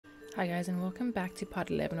Hi guys, and welcome back to part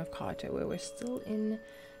 11 of Carto, where we're still in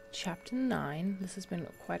chapter 9. This has been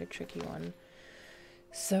quite a tricky one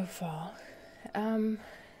so far.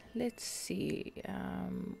 Let's see.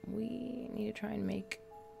 We need to try and make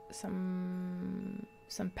some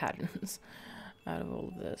patterns out of all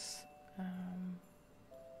of this.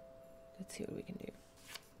 Let's see what we can do.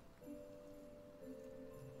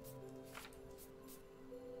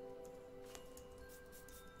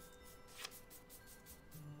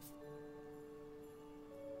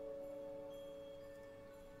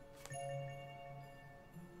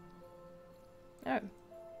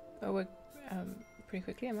 Oh, we're pretty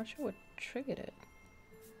quickly. I'm not sure what triggered it.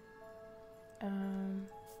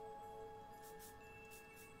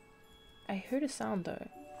 I heard a sound though.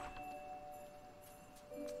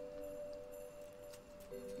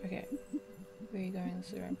 Okay, where are you going?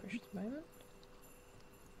 This is around push at the moment.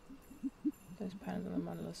 Those patterns on the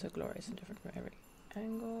monoliths are so glorious and different from every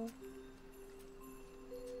angle.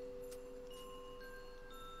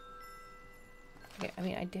 Okay, I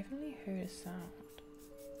mean, I definitely heard a sound.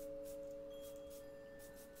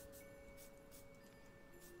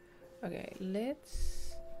 Okay,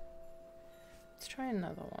 let's try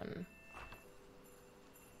another one.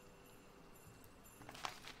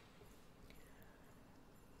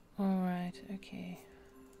 Alright, okay.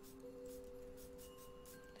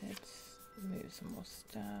 Let's move some more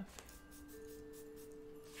stuff.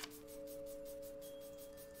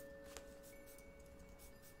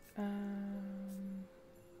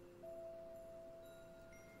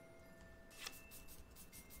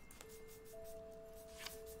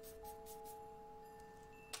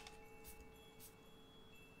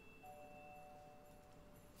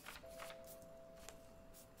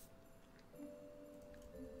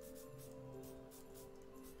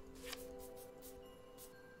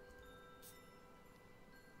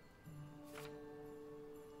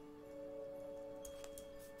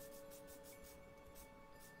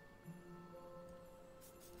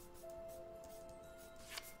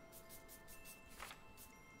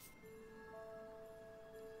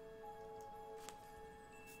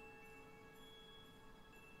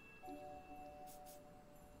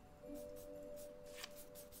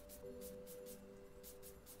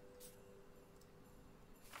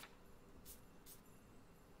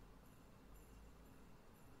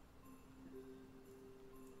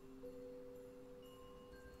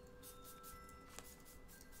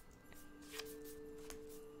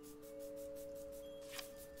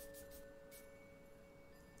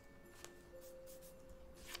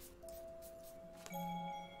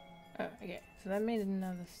 Oh, okay, so that made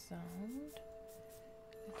another sound.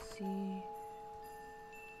 Let's see.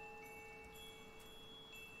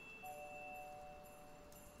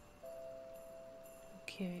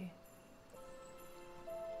 Okay.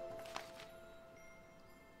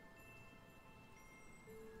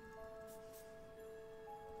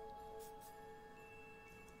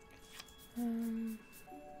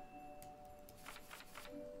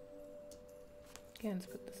 Okay, let's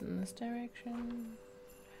put this in this direction.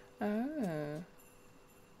 Oh.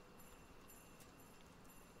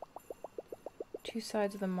 Two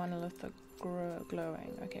sides of the monolith are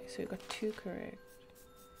glowing. Okay, so we've got two correct.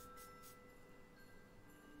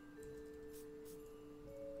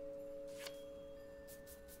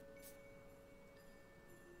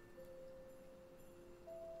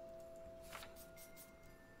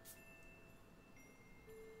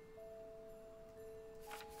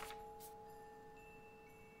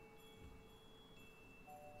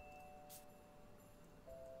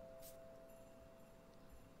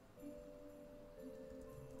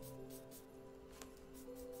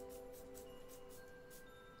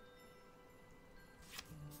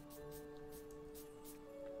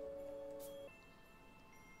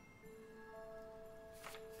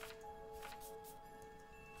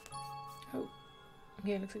 Oh,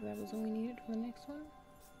 okay, looks like that was all we needed for the next one.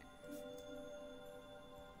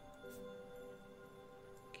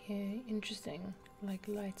 Okay, interesting. Like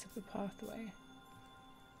lights up the pathway.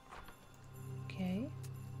 Okay.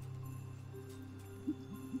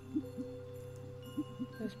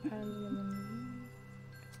 Those patterns on the moon.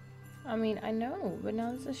 I mean, I know, but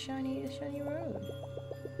now there's a shiny road.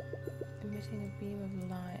 Emitting a beam of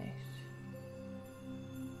light.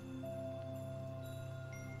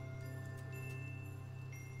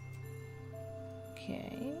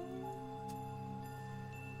 Okay.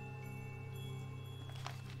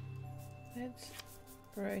 Let's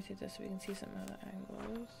rotate this so we can see some other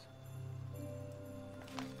angles.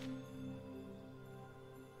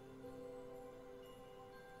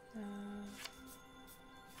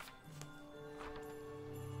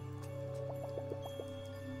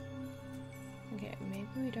 Okay, maybe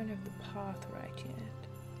we don't don't have the path right yet.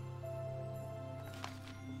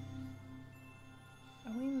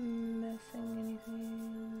 Are we missing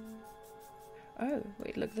anything? Oh,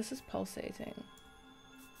 wait, look, this is pulsating.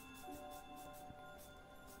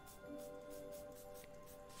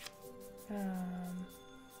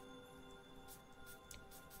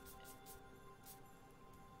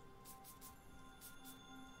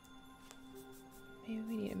 Maybe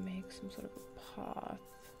we need to make some sort of a path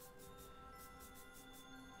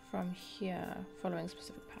from here, following a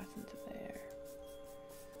specific pattern to there.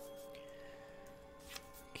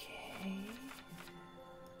 Okay.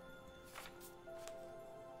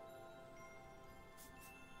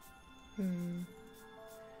 I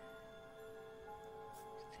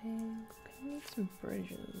think we need some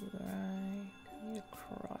bridges, right? We need to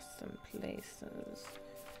cross some places.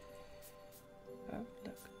 Oh,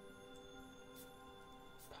 look.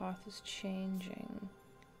 Path is changing.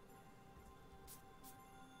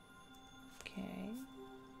 Okay.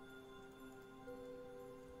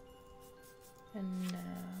 And now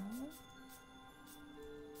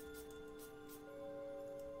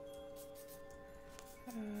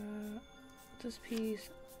this piece,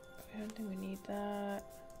 I don't think we need that.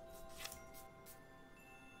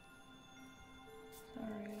 It's not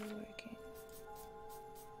really working.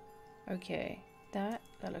 Okay, that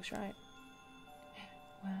looks right.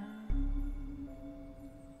 Wow.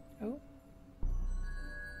 Oh.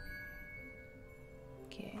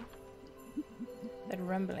 Okay. That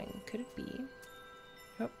rumbling, could it be?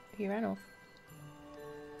 Oh, he ran off.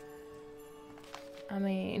 I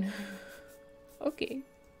mean, okay.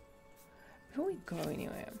 Before we go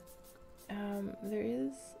anywhere, there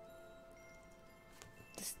is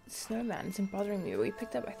this snowman. It's been bothering me. I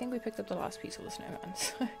think we picked up the last piece of the snowman.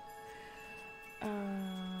 So,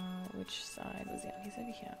 which side was he on? He's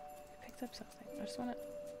over here. We picked up something. I just want to.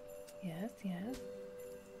 Yes, yes.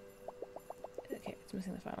 Okay, it's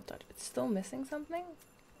missing the final touch. It's still missing something?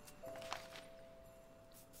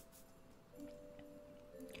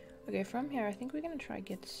 Okay, from here, I think we're going to try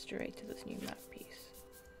get straight to this new map piece.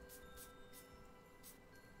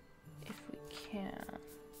 If we can.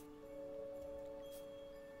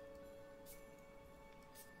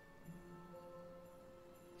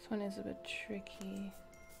 This one is a bit tricky.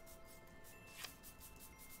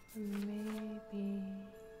 Maybe...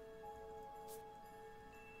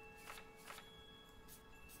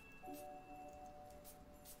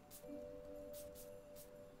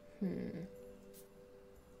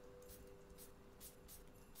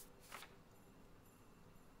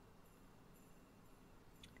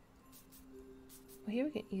 Well, here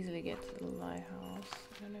we can easily get to the lighthouse.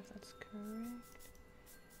 I don't know if that's correct.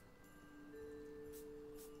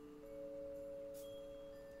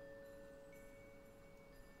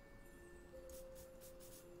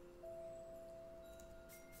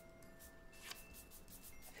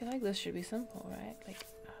 I feel like this should be simple, right? Like,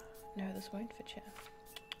 no, this won't fit here.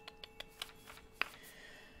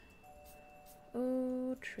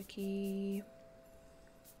 Oh, tricky.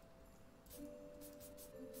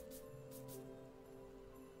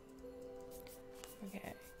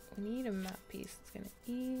 Okay, we need a map piece that's gonna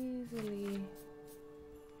easily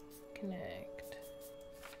connect.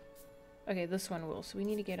 Okay, this one will, so we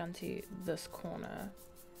need to get onto this corner.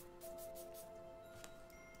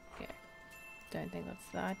 Okay, don't think that's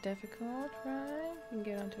that difficult, right? We can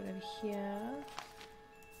get onto it over here.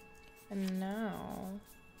 And now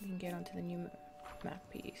we can get onto the new map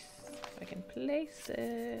piece. I can place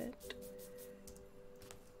it.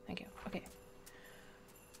 Thank you. Okay.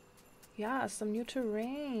 Yeah, some new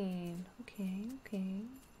terrain. Okay, okay.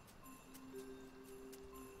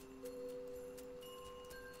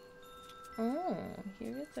 Oh,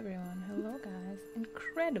 here is everyone. Hello, guys.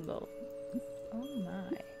 Incredible. Oh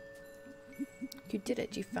my. You did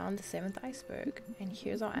it. You found the 7th iceberg. And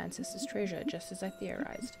here's our ancestors' treasure, just as I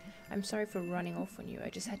theorized. I'm sorry for running off on you. I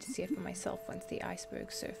just had to see it for myself once the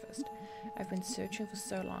iceberg surfaced. I've been searching for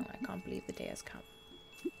so long. I can't believe the day has come.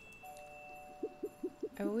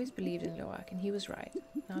 I always believed in Loak, and he was right.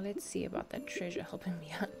 Now let's see about that treasure helping me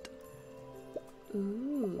hunt.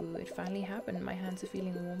 Ooh, it finally happened. My hands are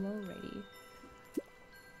feeling warm already.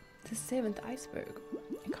 The 7th iceberg.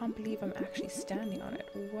 I can't believe I'm actually standing on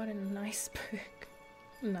it. What an iceberg.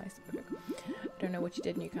 An iceberg. I don't know what you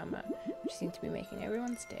did, newcomer, but you seem to be making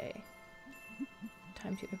everyone's day.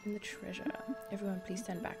 Time to open the treasure. Everyone, please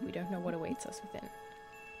stand back. We don't know what awaits us within.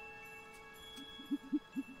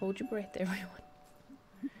 Hold your breath, everyone.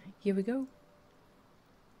 Here we go.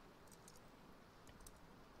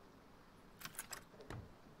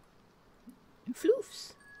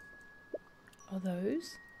 Floofs. Are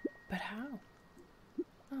those? But how?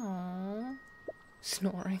 Aww.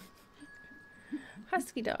 Snoring.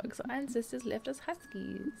 Husky dogs. Our ancestors left us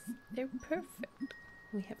huskies. They're perfect.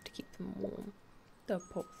 We have to keep them warm. The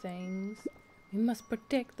poor things. We must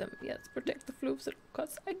protect them. Yes, protect the floofs at all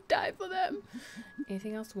costs. I'd die for them.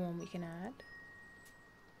 Anything else warm we can add?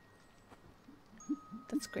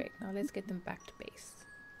 That's great. Now let's get them back to base.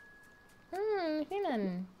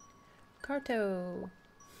 Hinan. Carto.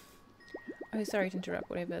 Oh, sorry to interrupt,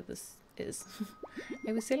 whatever this is.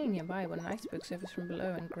 I was sailing nearby when an iceberg surfaced from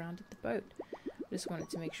below and grounded the boat. Just wanted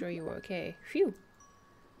to make sure you were okay. Phew!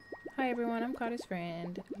 Hi everyone, I'm Carter's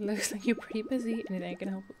friend. Looks like you're pretty busy. Anything I can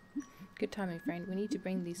help with? Good timing, friend. We need to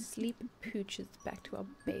bring these sleep pooches back to our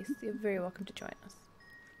base. You're very welcome to join us.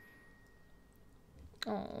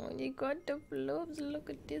 Oh, you got the flops. Look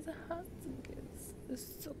at these huskies. They're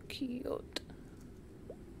so cute.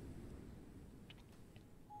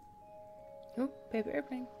 Oh, paper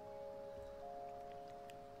airplane.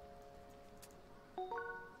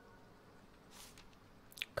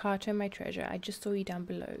 Carto, my treasure, I just saw you down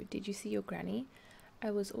below. Did you see your granny? I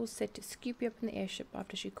was all set to scoop you up in the airship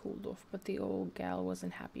after she cooled off, but the old gal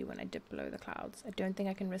wasn't happy when I dipped below the clouds. I don't think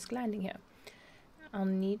I can risk landing here. I'll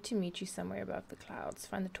need to meet you somewhere above the clouds.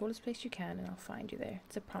 Find the tallest place you can and I'll find you there.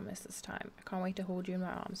 It's a promise this time. I can't wait to hold you in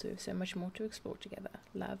my arms. We have so much more to explore together.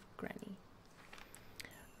 Love, Granny.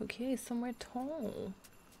 Okay, somewhere tall.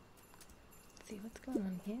 Let's see what's going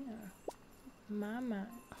on here. Mama.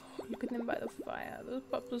 Oh, look at them by the fire. Those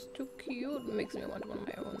pups are too cute. It makes me want one of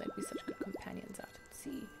my own. They'd be such good companions out at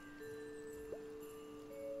sea.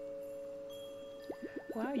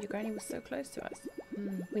 Wow, your granny was so close to us.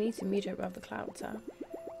 We need to meet her above the clouds, huh?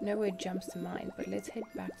 No word jumps to mind, but let's head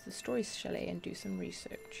back to the story chalet and do some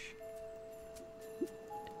research.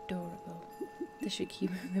 Adorable. This should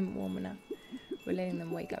keep them warm enough. We're letting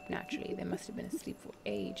them wake up naturally. They must have been asleep for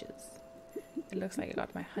ages. It looks like I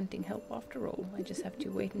got my hunting help after all. I just have to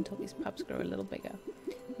wait until these pups grow a little bigger.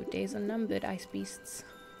 Your days are numbered, ice beasts.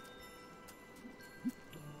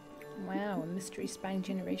 Wow, a mystery spanning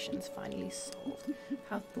generations finally solved.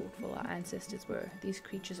 How thoughtful our ancestors were. These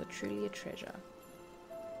creatures are truly a treasure.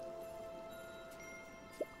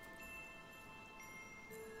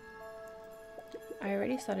 I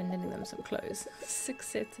already started knitting them some clothes. 6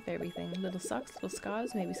 sets of everything. Little socks, little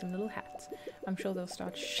scarves, maybe some little hats. I'm sure they'll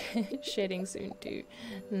start shedding soon too.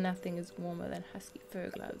 Nothing is warmer than husky fur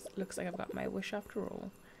gloves. Looks like I've got my wish after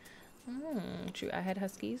all. True, I had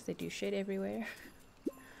huskies. They do shed everywhere.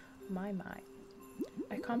 My.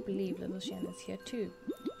 I can't believe little Shanna's here too.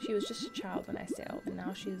 She was just a child when I sailed, and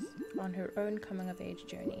now she's on her own coming-of-age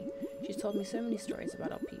journey. She's told me so many stories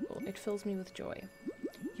about our people. It fills me with joy.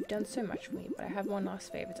 You've done so much for me, but I have one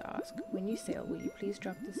last favor to ask. When you sail, will you please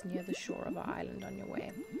drop this near the shore of our island on your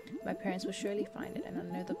way? My parents will surely find it, and I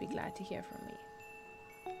know they'll be glad to hear from me.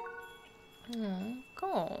 Of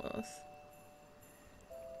course.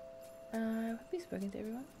 Have we spoken to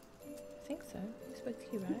everyone? I think so. We spoke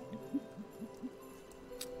to you, right?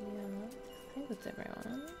 Yeah, I think that's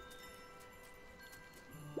everyone.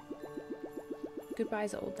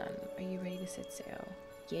 Goodbyes are all done. Are you ready to set sail?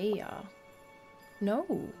 Yeah. No.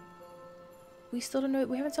 We still don't know.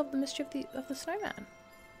 We haven't solved the mystery of the snowman.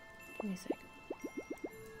 Give me a sec.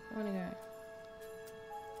 I want to go.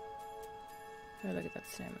 Go look at that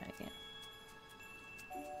snowman again.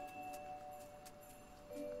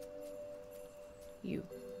 You.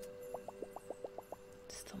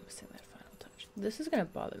 Still missing that final touch. This is going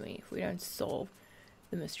to bother me if we don't solve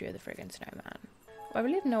the mystery of the friggin' snowman. I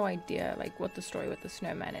really have no idea like what the story with the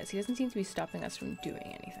snowman is. He doesn't seem to be stopping us from doing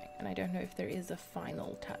anything, and I don't know if there is a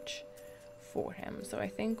final touch for him. So I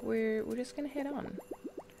think we're just gonna head on.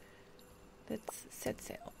 Let's set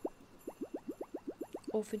sail.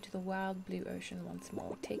 Off into the wild blue ocean once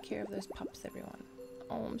more. Take care of those pups, everyone.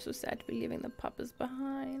 Oh, I'm so sad to be leaving the puppers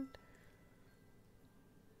behind.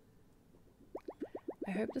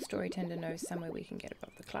 I hope the storyteller knows somewhere we can get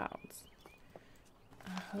above the clouds.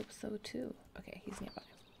 I hope so too. Okay, he's nearby.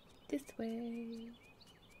 This way.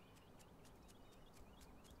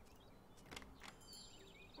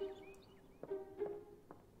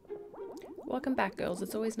 Welcome back, girls.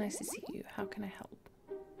 It's always nice to see you. How can I help?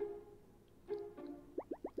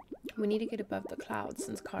 We need to get above the clouds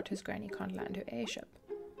since Carto's granny can't land her airship.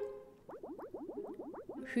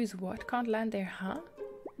 Who's what? Can't land there, huh?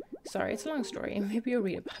 Sorry, it's a long story. Maybe you'll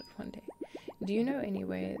read about it one day. Do you know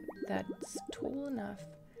anywhere that's tall enough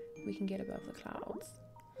we can get above the clouds?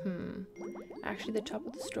 Actually, the top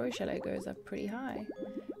of the story chalet goes up pretty high,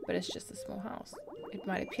 but it's just a small house. It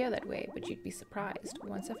might appear that way, but you'd be surprised.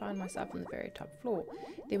 Once I found myself on the very top floor,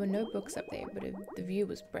 there were no books up there, but the view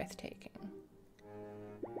was breathtaking.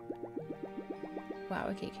 Wow,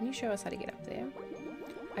 okay, can you show us how to get up there?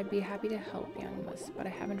 I'd be happy to help, young miss, but I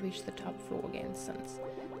haven't reached the top floor again since.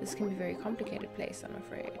 This can be a very complicated place, I'm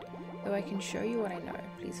afraid. Though I can show you what I know.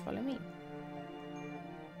 Please follow me.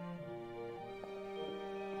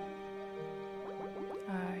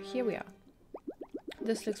 Here we are.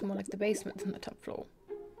 This looks more like the basement than the top floor.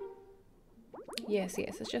 Yes,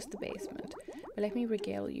 it's just the basement. But let me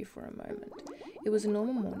regale you for a moment. It was a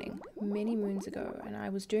normal morning, many moons ago, and I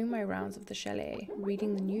was doing my rounds of the chalet,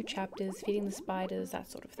 reading the new chapters, feeding the spiders,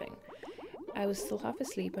 that sort of thing. I was still half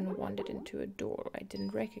asleep and wandered into a door I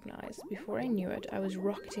didn't recognize. Before I knew it, I was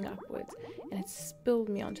rocketing upwards, and it spilled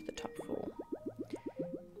me onto the top floor.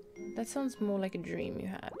 That sounds more like a dream you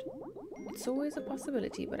had. It's always a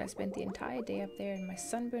possibility, but I spent the entire day up there, and my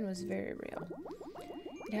sunburn was very real.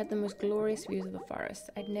 It had the most glorious views of the forest.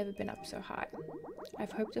 I'd never been up so high.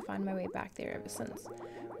 I've hoped to find my way back there ever since.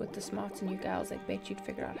 With the smarts and you gals, I bet you'd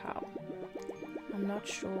figure out how. I'm not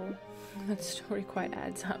sure that story quite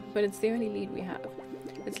adds up, but it's the only lead we have.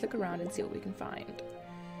 Let's look around and see what we can find.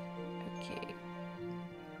 Okay.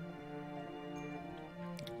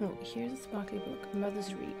 Oh, here's a sparkly book,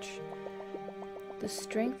 Mother's Reach. The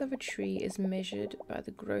strength of a tree is measured by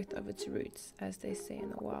the growth of its roots, as they say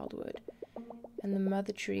in the wildwood. And the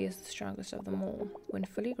mother tree is the strongest of them all. When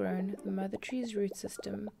fully grown, the mother tree's root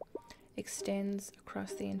system extends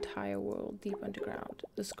across the entire world deep underground.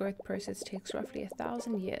 This growth process takes roughly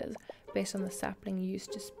 1,000 years based on the sapling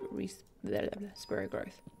used to spur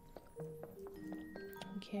growth.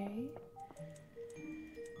 Okay.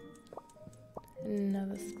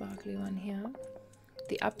 Another sparkly one here.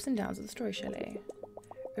 The ups and downs of the story chalet.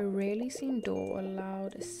 A rarely seen door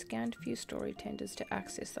allowed a scant few story tenders to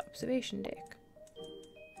access the observation deck.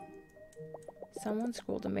 Someone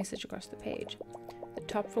scrawled a message across the page. The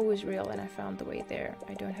top floor was real and I found the way there.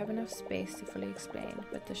 I don't have enough space to fully explain,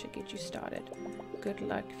 but this should get you started. Good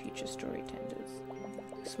luck, future story tenders.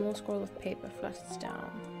 A small scroll of paper flutters down.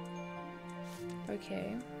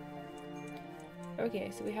 Okay.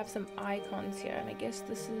 Okay, so we have some icons here, and I guess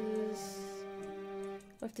this is...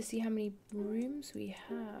 We'll have to see how many rooms we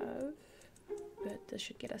have, but this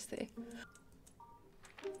should get us there.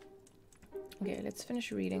 Okay, let's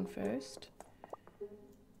finish reading first.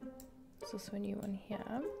 There's also a new one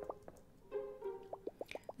here.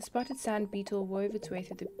 The spotted sand beetle wove its way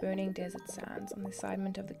through the burning desert sands on the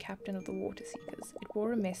assignment of the captain of the water seekers. It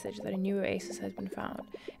bore a message that a new oasis had been found,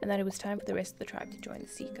 and that it was time for the rest of the tribe to join the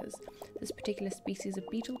seekers. This particular species of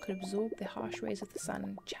beetle could absorb the harsh rays of the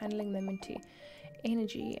sun, channeling them into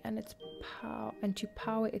energy and to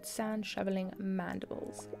power its sand shoveling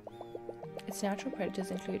mandibles. Its natural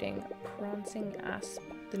predators including prancing asp,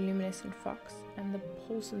 the luminescent fox, and the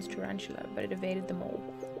Paulson's tarantula, but it evaded them all.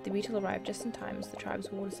 The beetle arrived just in time as the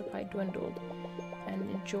tribe's water supply dwindled,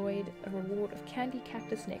 and enjoyed a reward of candy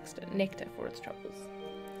cactus nectar for its troubles.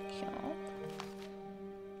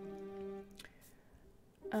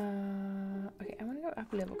 Okay, I want to go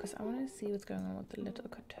up a level because I want to see what's going on with the little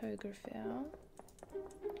cartography.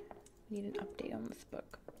 We need an update on this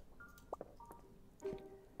book.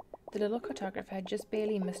 The little cartographer had just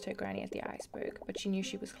barely missed her granny at the iceberg, but she knew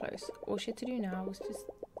she was close. All she had to do now was just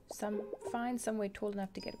find somewhere tall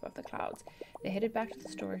enough to get above the clouds. They headed back to the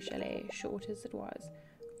storage chalet, short as it was.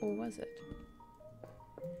 Or was it?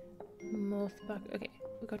 Okay,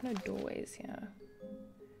 we've got no doorways here.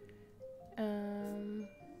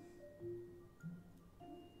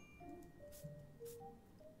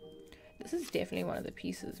 This is definitely one of the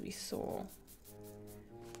pieces we saw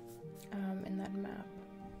in that map.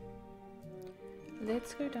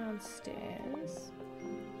 Let's go downstairs.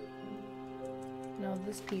 Now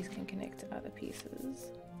this piece can connect to other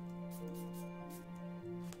pieces.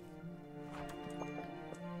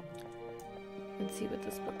 Let's see what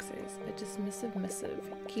this book says. A dismissive missive.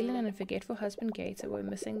 Keelan and a forgetful husband Gator were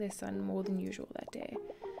missing their son more than usual that day.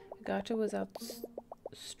 Gator was out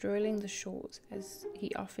strolling the shores, as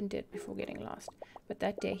he often did before getting lost, but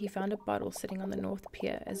that day he found a bottle sitting on the north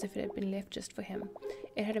pier as if it had been left just for him.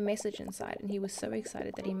 It had a message inside, and he was so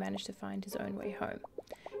excited that he managed to find his own way home.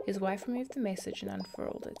 His wife removed the message and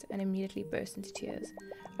unfurled it, and immediately burst into tears.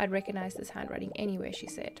 I'd recognize this handwriting anywhere, she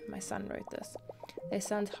said. My son wrote this. Their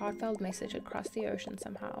son's heartfelt message had crossed the ocean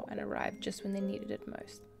somehow and arrived just when they needed it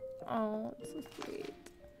most. Oh, it's so sweet.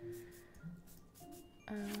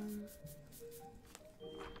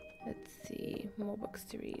 Let's see, more books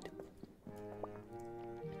to read.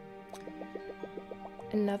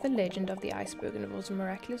 Another legend of the iceberg involves a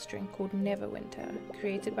miraculous drink called Neverwinter.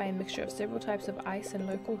 Created by a mixture of several types of ice and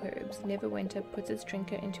local herbs, Neverwinter puts its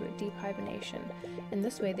drinker into a deep hibernation. In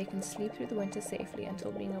this way, they can sleep through the winter safely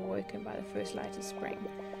until being awoken by the first light of spring.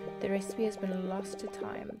 The recipe has been lost to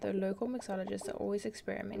time, though local mixologists are always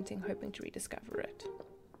experimenting, hoping to rediscover it.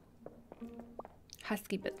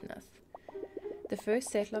 Husky business. The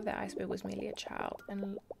first settler of the iceberg was merely a child,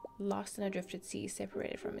 and lost in a drifted sea,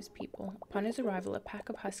 separated from his people. Upon his arrival, a pack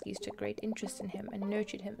of huskies took great interest in him and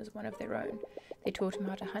nurtured him as one of their own. They taught him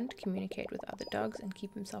how to hunt, communicate with other dogs, and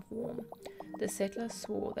keep himself warm. The settler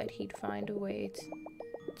swore that he'd find a way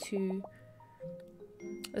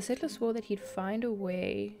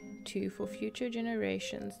for future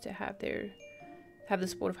generations to have the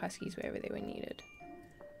sport of huskies wherever they were needed.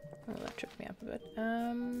 Oh, that tripped me up a bit.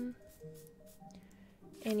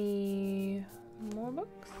 Any more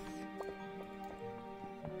books?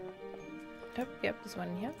 Oh, yep, there's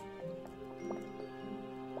one here.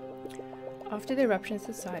 After the eruption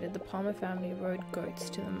subsided, the Palmer family rode goats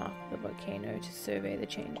to the mouth of the volcano to survey the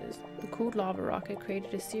changes. The cooled lava rock had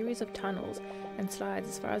created a series of tunnels and slides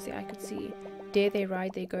as far as the eye could see. Dare they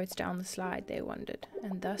ride their goats down the slide, they wondered,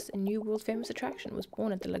 and thus a new world-famous attraction was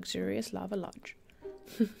born at the luxurious lava lodge.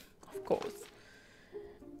 Of course.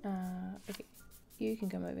 Okay, you can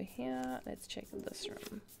come over here. Let's check this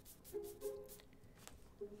room.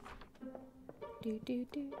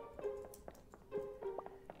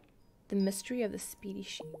 The mystery of the speedy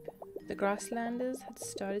sheep. The grasslanders had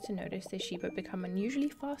started to notice their sheep had become unusually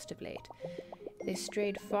fast of late. They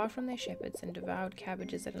strayed far from their shepherds and devoured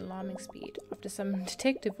cabbages at alarming speed. After some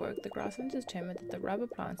detective work, the grasslanders determined that the rubber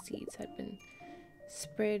plant seeds had been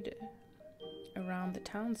spread around the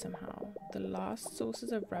town somehow. The last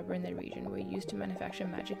sources of rubber in the region were used to manufacture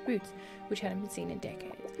magic boots, which hadn't been seen in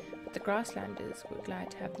decades. But the grasslanders were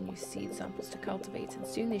glad to have the new seed samples to cultivate, and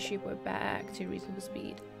soon their sheep were back to reasonable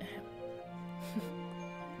speed.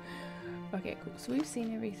 Okay, cool. So we've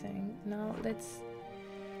seen everything. Now let's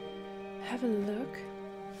have a look.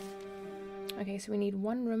 Okay, so we need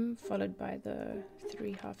one room followed by the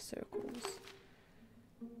 3 half circles.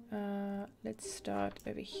 Let's start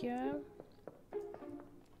over here.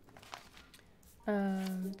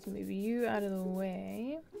 Let's move you out of the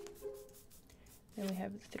way. Then we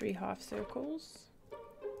have the 3 half circles.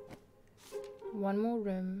 One more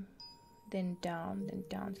room, then down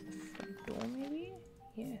to the front door maybe?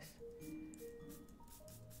 Yes.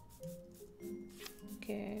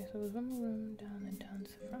 Okay, so there's one more room, down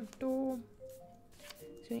to the front door.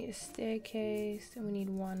 So we need a staircase, and we need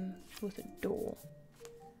one with a door.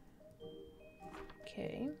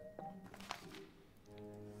 Okay.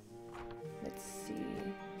 Let's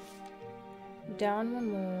see. Down one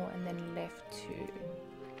more, and then left 2.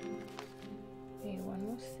 Need one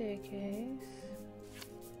more staircase.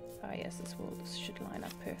 Ah yes, this should line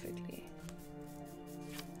up perfectly.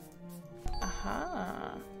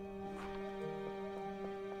 Aha!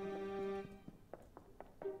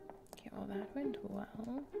 Okay, well that went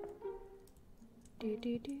well.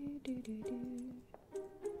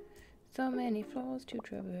 So many floors to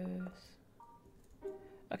traverse.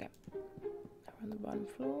 Okay, now we're on the bottom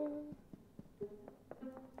floor.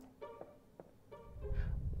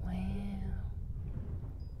 Wow.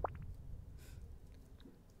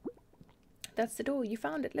 That's the door. You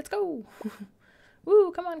found it. Let's go.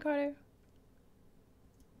 Woo, come on, Carter.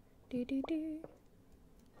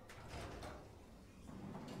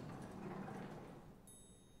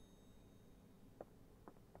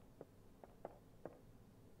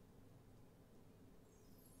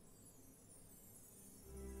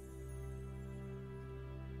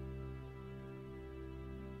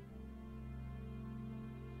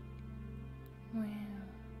 Wow.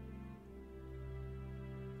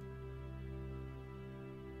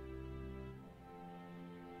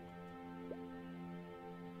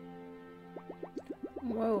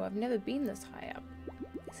 Whoa, I've never been this high up.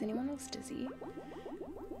 Is anyone else dizzy?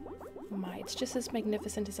 My, it's just as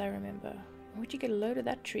magnificent as I remember. Where'd you get a load of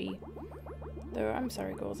that tree? Though, I'm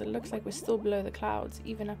sorry girls, it looks like we're still below the clouds,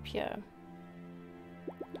 even up here.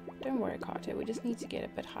 Don't worry, Carto, we just need to get a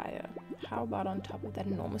bit higher. How about on top of that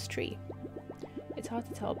enormous tree? It's hard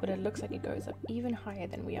to tell, but it looks like it goes up even higher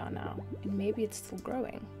than we are now, and maybe it's still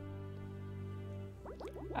growing.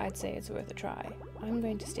 I'd say it's worth a try. I'm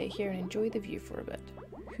going to stay here and enjoy the view for a bit.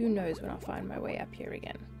 Who knows when I'll find my way up here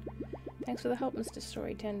again. Thanks for the help, Mr.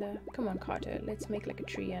 Storytender. Come on, Carter, let's make like a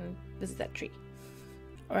tree and visit that tree.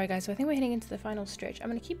 Alright guys, so I think we're heading into the final stretch. I'm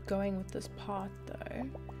going to keep going with this part though.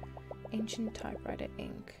 Ancient typewriter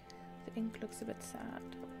ink. The ink looks a bit sad.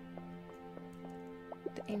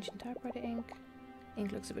 The ancient typewriter ink.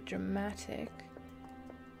 Ink looks a bit dramatic.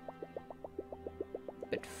 A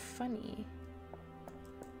bit funny.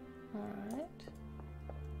 Alright.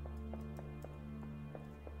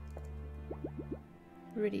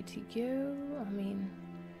 Ready to go. I mean,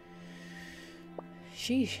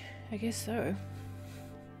 Sheesh, I guess so.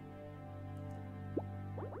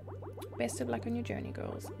 Best of luck on your journey,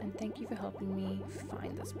 girls, and thank you for helping me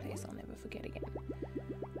find this place I'll never forget again.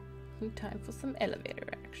 Time for some elevator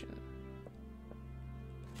action.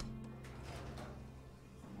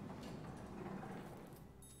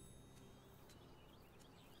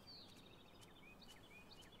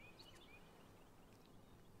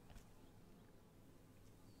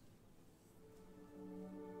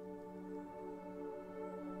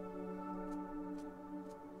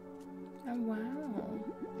 Oh wow.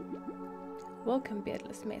 Welcome,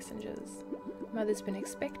 beardless messengers. Mother's been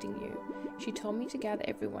expecting you. She told me to gather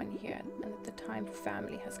everyone here and that the time for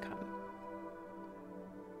family has come.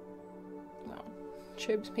 Well,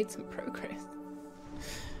 Chob's made some progress.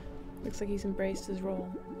 Looks like he's embraced his role.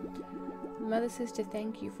 Mother says to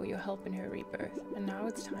thank you for your help in her rebirth, and now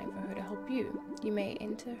it's time for her to help you. You may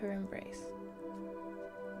enter her embrace.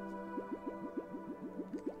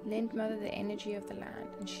 Lend Mother the energy of the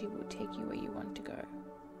land, and she will take you where you want to go.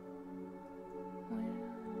 Wow.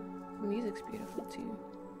 The music's beautiful too.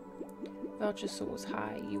 Vulture soars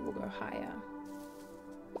high, you will go higher.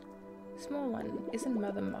 Small one, isn't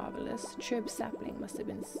Mother marvelous? Chob's sapling must have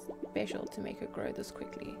been special to make her grow this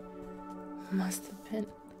quickly. Must have been.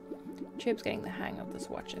 Chob's getting the hang of this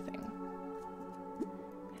watcher thing.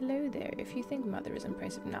 Hello there. If you think Mother is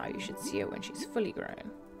impressive now, you should see her when she's fully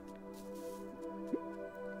grown.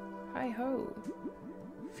 Hi ho.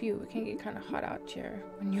 Phew, it can get kind of hot out here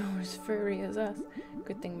when you're as furry as us.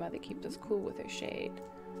 Good thing Mother keeps us cool with her shade.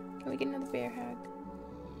 Can we get another bear hug?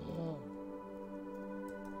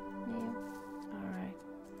 Yeah. Alright.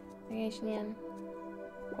 Okay, Shanyan.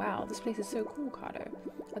 Wow, this place is so cool, Carto.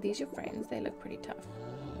 Are these your friends? They look pretty tough.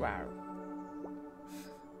 Wow.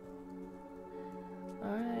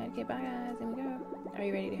 Alright, okay, bye guys. Here we go. Are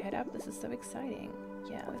you ready to head up? This is so exciting.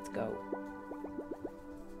 Yeah, let's go.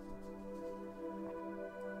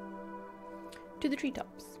 To the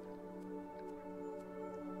treetops.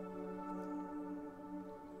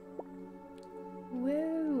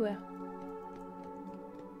 Whoa!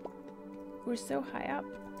 We're so high up.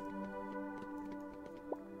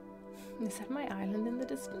 Is that my island in the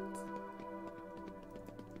distance?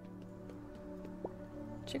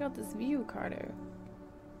 Check out this view, Carto.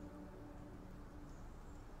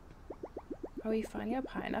 Are we finally up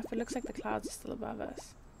high enough? It looks like the clouds are still above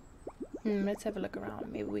us. Let's have a look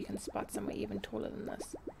around. Maybe we can spot somewhere even taller than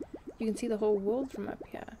this. You can see the whole world from up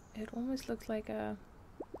here. It almost looks like a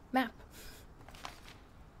map.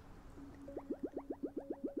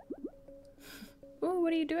 Oh,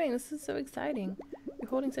 what are you doing? This is so exciting.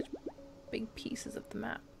 You're holding such big pieces of the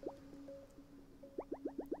map.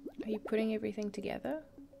 Are you putting everything together?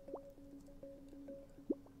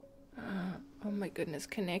 Oh my goodness,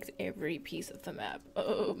 connect every piece of the map.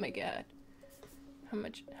 Oh my god. How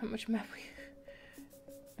much map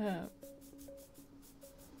how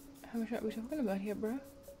much are we talking about here, bro?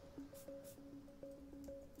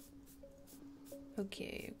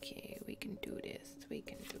 Okay, we can do this. We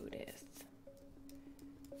can do this.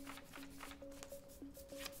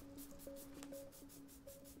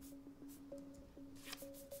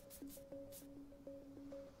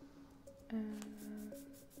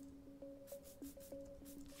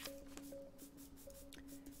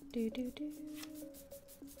 Do.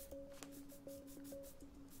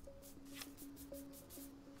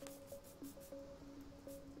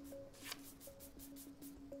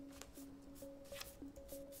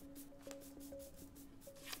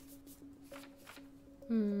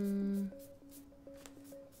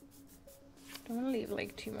 Don't want to leave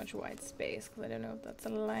like too much white space because I don't know if that's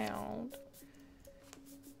allowed.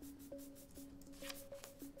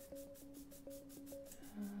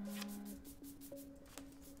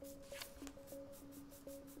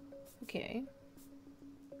 Okay.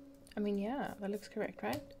 I mean, yeah, that looks correct,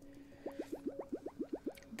 right?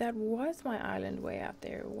 That was my island way out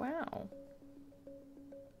there. Wow.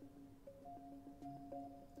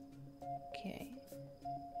 Okay.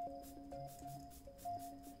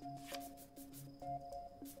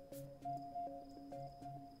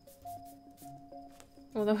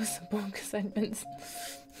 Well, that was the bonkers. I'd been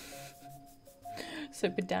so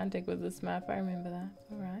pedantic with this map. I remember that.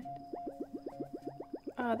 Alright.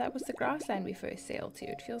 Ah, that was the grassland we first sailed to.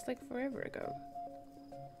 It feels like forever ago.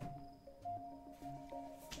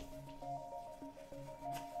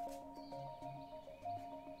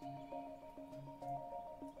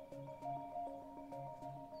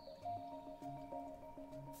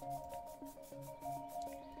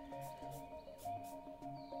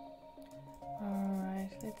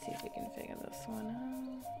 Alright, let's see if we can figure this one out.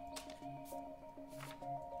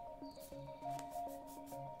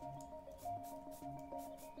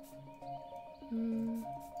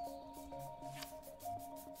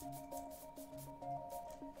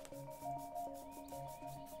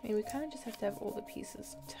 And we kind of just have to have all the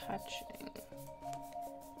pieces touching.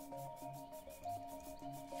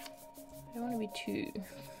 I don't want to be too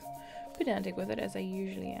pedantic with it as I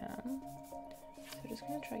usually am. So I'm just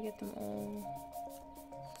going to try to get them all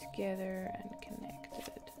together and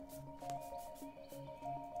connected.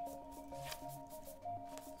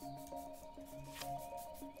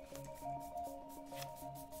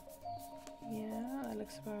 Yeah, that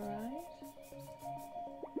looks about right.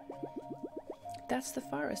 That's the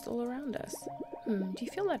forest all around us. Do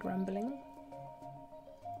you feel that rumbling?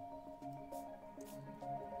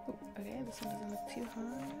 Oh, okay, this one doesn't look too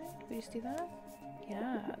hard. We just do that?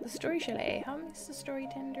 Yeah, the story chalet. How is the story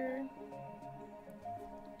tender?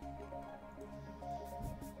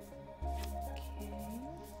 Okay.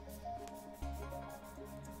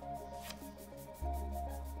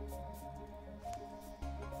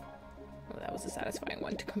 Well, that was a satisfying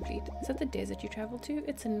one to complete. Is that the desert you traveled to?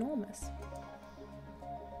 It's enormous.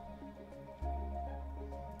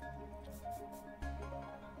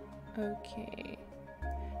 Okay,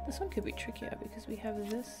 this one could be trickier because we have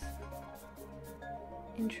this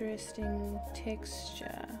interesting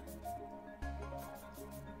texture.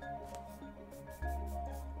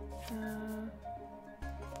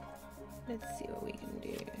 Let's see what we can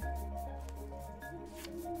do.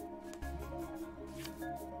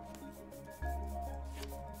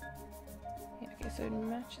 Yeah, okay, so it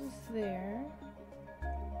matches there.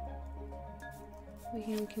 We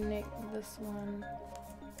can connect this one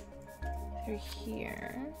through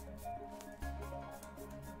here.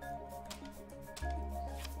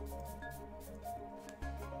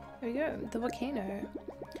 There we go, the volcano.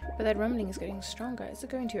 But that rumbling is getting stronger. Is it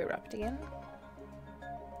going to erupt again?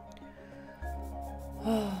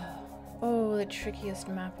 Oh, the trickiest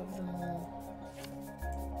map of them all.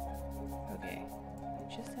 Okay,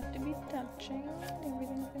 we just have to be touching.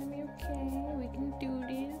 Everything's gonna be okay. We can do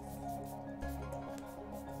this.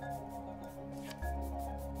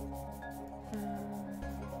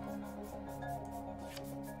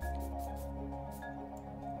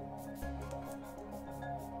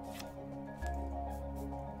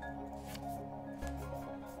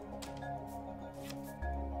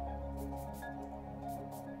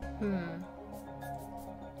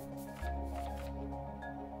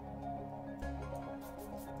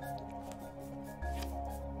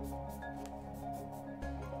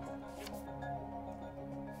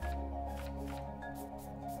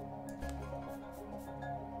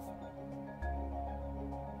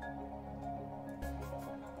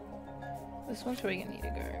 This one's probably gonna need to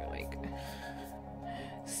go, like,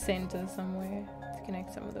 center somewhere to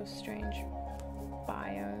connect some of those strange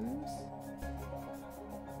biomes.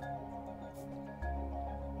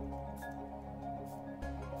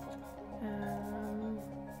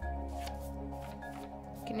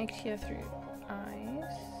 Connect here through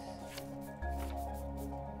ice.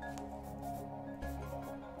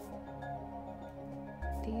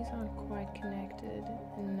 These aren't quite connected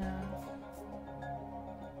enough.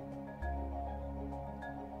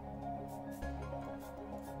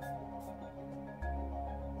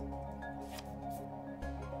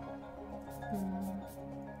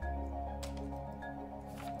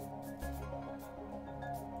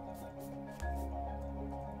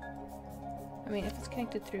 I mean, if it's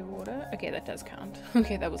connected through water, okay, that does count.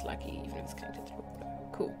 Okay, that was lucky, even if it's connected through water.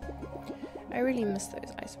 Cool. I really miss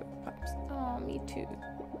those iceberg pipes. Oh, me too.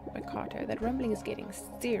 But Carto, that rumbling is getting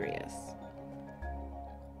serious.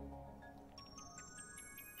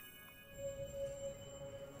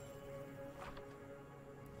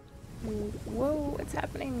 Whoa, what's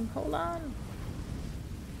happening? Hold on.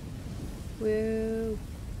 Whoa.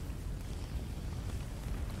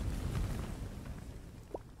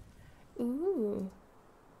 Ooh.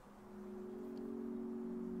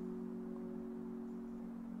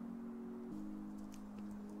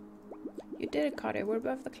 You did it, Carto. We're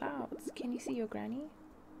above the clouds. Can you see your granny?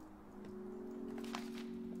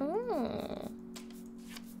 Oh.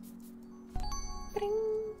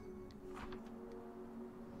 Bing.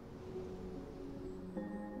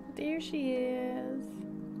 There she is.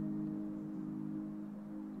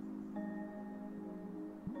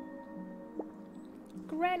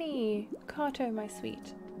 Granny! Carto, my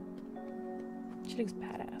sweet. She looks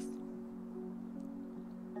badass.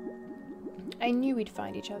 I knew we'd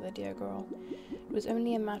find each other, dear girl. It was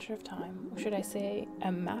only a matter of time. Or should I say,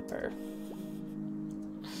 a mapper.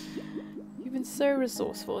 You've been so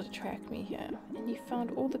resourceful to track me here, and you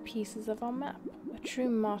found all the pieces of our map. A true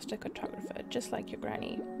master cartographer, just like your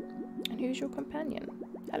granny. And who's your companion?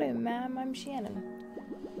 Hello, ma'am, I'm Shannon.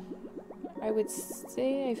 I would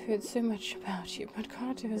say I've heard so much about you, but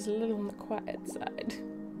Carto is a little on the quiet side.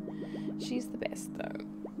 She's the best, though.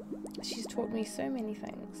 She's taught me so many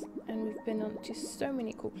things, and we've been on to so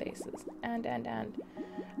many cool places. And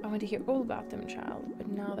I want to hear all about them, child. But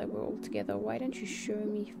now that we're all together, why don't you show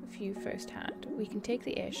me a few firsthand? We can take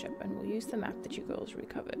the airship, and we'll use the map that you girls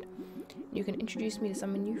recovered. You can introduce me to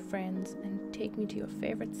some new friends and take me to your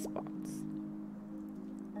favorite spots.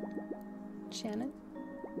 Shannon?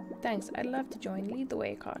 Thanks, I'd love to join. Lead the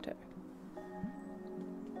way, Carto.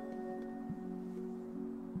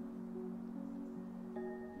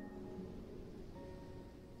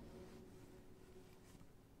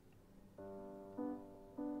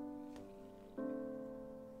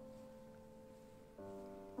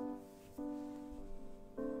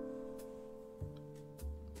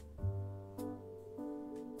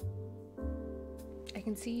 I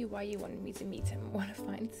can see why you wanted me to meet him. What a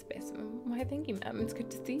fine specimen. Why, thank you, ma'am. It's good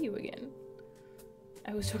to see you again.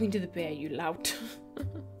 I was talking to the bear, you lout.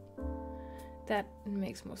 That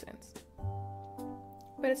makes more sense.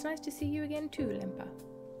 But it's nice to see you again too, Limpa.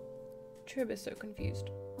 Trib is so confused.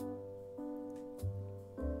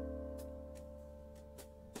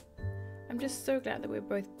 I'm just so glad that we're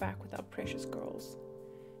both back with our precious girls.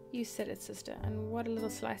 You said it, sister, and what a little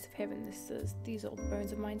slice of heaven this is. These old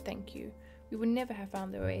bones of mine, thank you. We would never have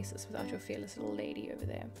found the oasis without your fearless little lady over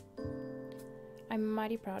there. I'm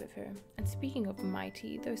mighty proud of her. And speaking of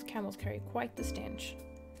mighty, those camels carry quite the stench.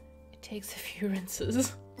 It takes a few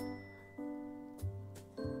rinses.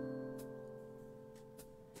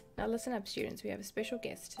 Now listen up, students. We have a special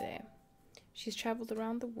guest today. She's traveled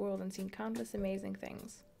around the world and seen countless amazing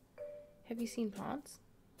things. Have you seen plants?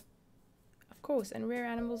 Of course, and rare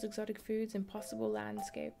animals, exotic foods, impossible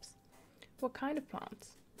landscapes. What kind of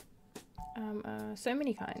plants? So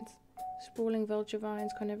many kinds. Sprawling vulture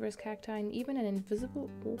vines, carnivorous cacti, and even an invisible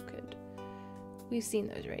orchid. We've seen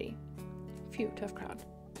those already. Phew, tough crowd.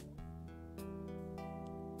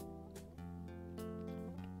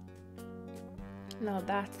 Now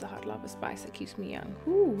that's the hot lava spice that keeps me young.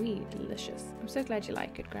 Ooh-wee, delicious. I'm so glad you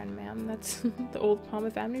like it, grandma'am. That's the old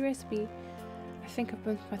Palmer family recipe. I think I've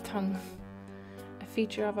burnt my tongue. A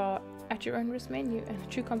feature of our at-your-own-risk menu and a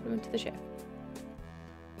true compliment to the chef.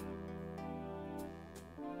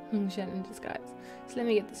 Shannon in disguise. So let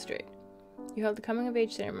me get this straight. You held the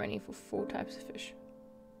coming-of-age ceremony for 4 types of fish.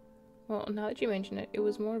 Well, now that you mention it, it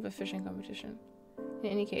was more of a fishing competition. In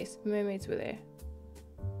any case, mermaids were there.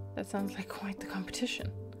 That sounds like quite the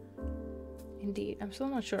competition. Indeed, I'm still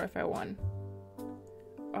not sure if I won.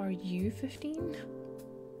 Are you 15?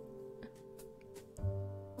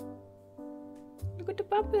 Look at the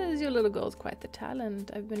puppers, your little girl's quite the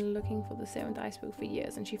talent. I've been looking for the 7th iceberg for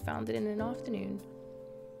years, and she found it in an afternoon.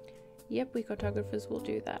 Yep, we cartographers will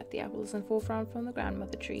do that. The apple isn't far from the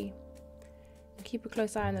grandmother tree. And keep a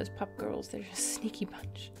close eye on those pup girls, they're a sneaky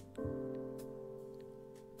bunch.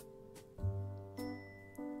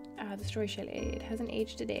 The story Chalet. It hasn't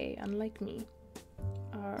aged a day, unlike me.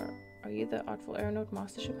 Are you the artful aeronaut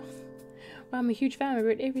mastership? Well, I'm a huge fan. I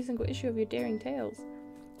read every single issue of your daring tales.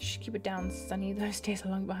 Shh, keep it down, Sonny. Those days are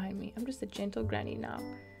long behind me. I'm just a gentle granny now.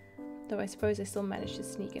 Though I suppose I still manage to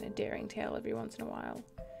sneak in a daring tale every once in a while.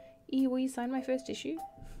 Will you sign my first issue?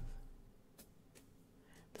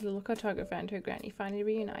 The little cartographer and her granny, finally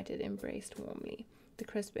reunited, embraced warmly. The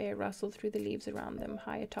crisp air rustled through the leaves around them,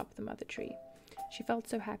 high atop the mother tree. She felt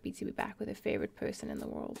so happy to be back with her favorite person in the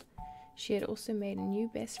world. She had also made a new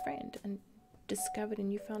best friend and discovered a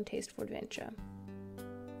newfound taste for adventure.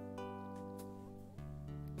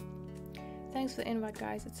 Thanks for the invite,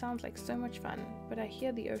 guys. It sounds like so much fun, but I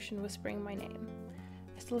hear the ocean whispering my name.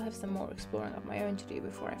 I still have some more exploring of my own to do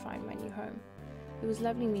before I find my new home. It was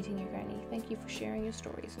lovely meeting you, Granny. Thank you for sharing your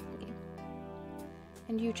stories with me.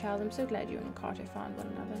 And you, child, I'm so glad you and Carto found one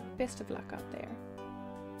another. Best of luck out there.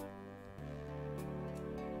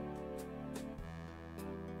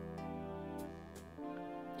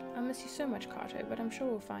 I miss you so much, Carto, but I'm sure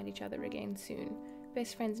we'll find each other again soon.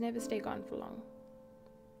 Best friends never stay gone for long.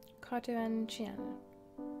 Carto and Shannon.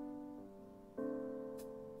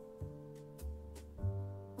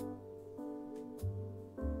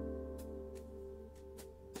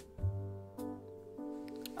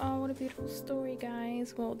 Oh, what a beautiful story,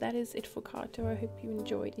 guys. Well, that is it for Carto. I hope you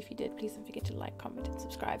enjoyed. If you did, please don't forget to like, comment, and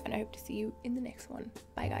subscribe. And I hope to see you in the next one.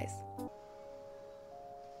 Bye, guys.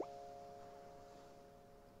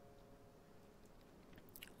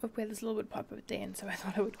 Oh, we had this little bit pop-up at the end, so I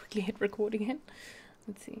thought I would quickly hit record again.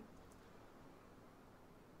 Let's see.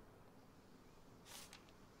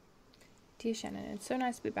 Dear Shannon, it's so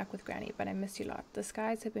nice to be back with Granny, but I miss you a lot. The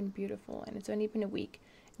skies have been beautiful, and it's only been a week,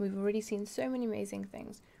 and we've already seen so many amazing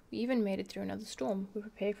things. We even made it through another storm. We're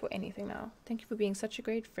prepared for anything now. Thank you for being such a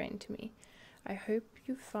great friend to me. I hope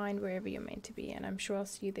you find wherever you're meant to be, and I'm sure I'll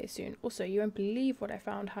see you there soon. Also, you won't believe what I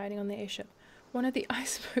found hiding on the airship. One of the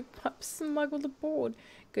iceberg pups smuggled aboard.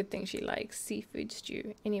 Good thing she likes seafood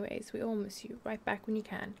stew. Anyways, we all miss you. Right back when you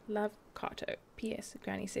can. Love, Carto. P.S.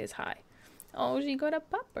 Granny says hi. Oh, she got a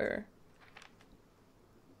pupper.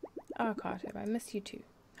 Oh, Carto, I miss you too.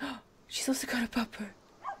 She's also got a pupper.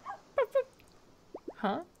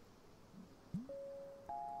 Huh?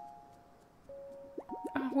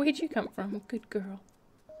 Oh, where'd you come from? Good girl.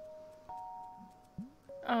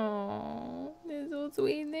 Oh, they're so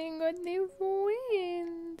sweet. They got their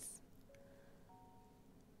friends.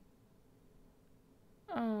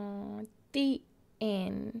 Oh, the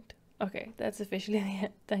end. Okay, that's officially the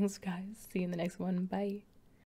end. Thanks, guys. See you in the next one. Bye.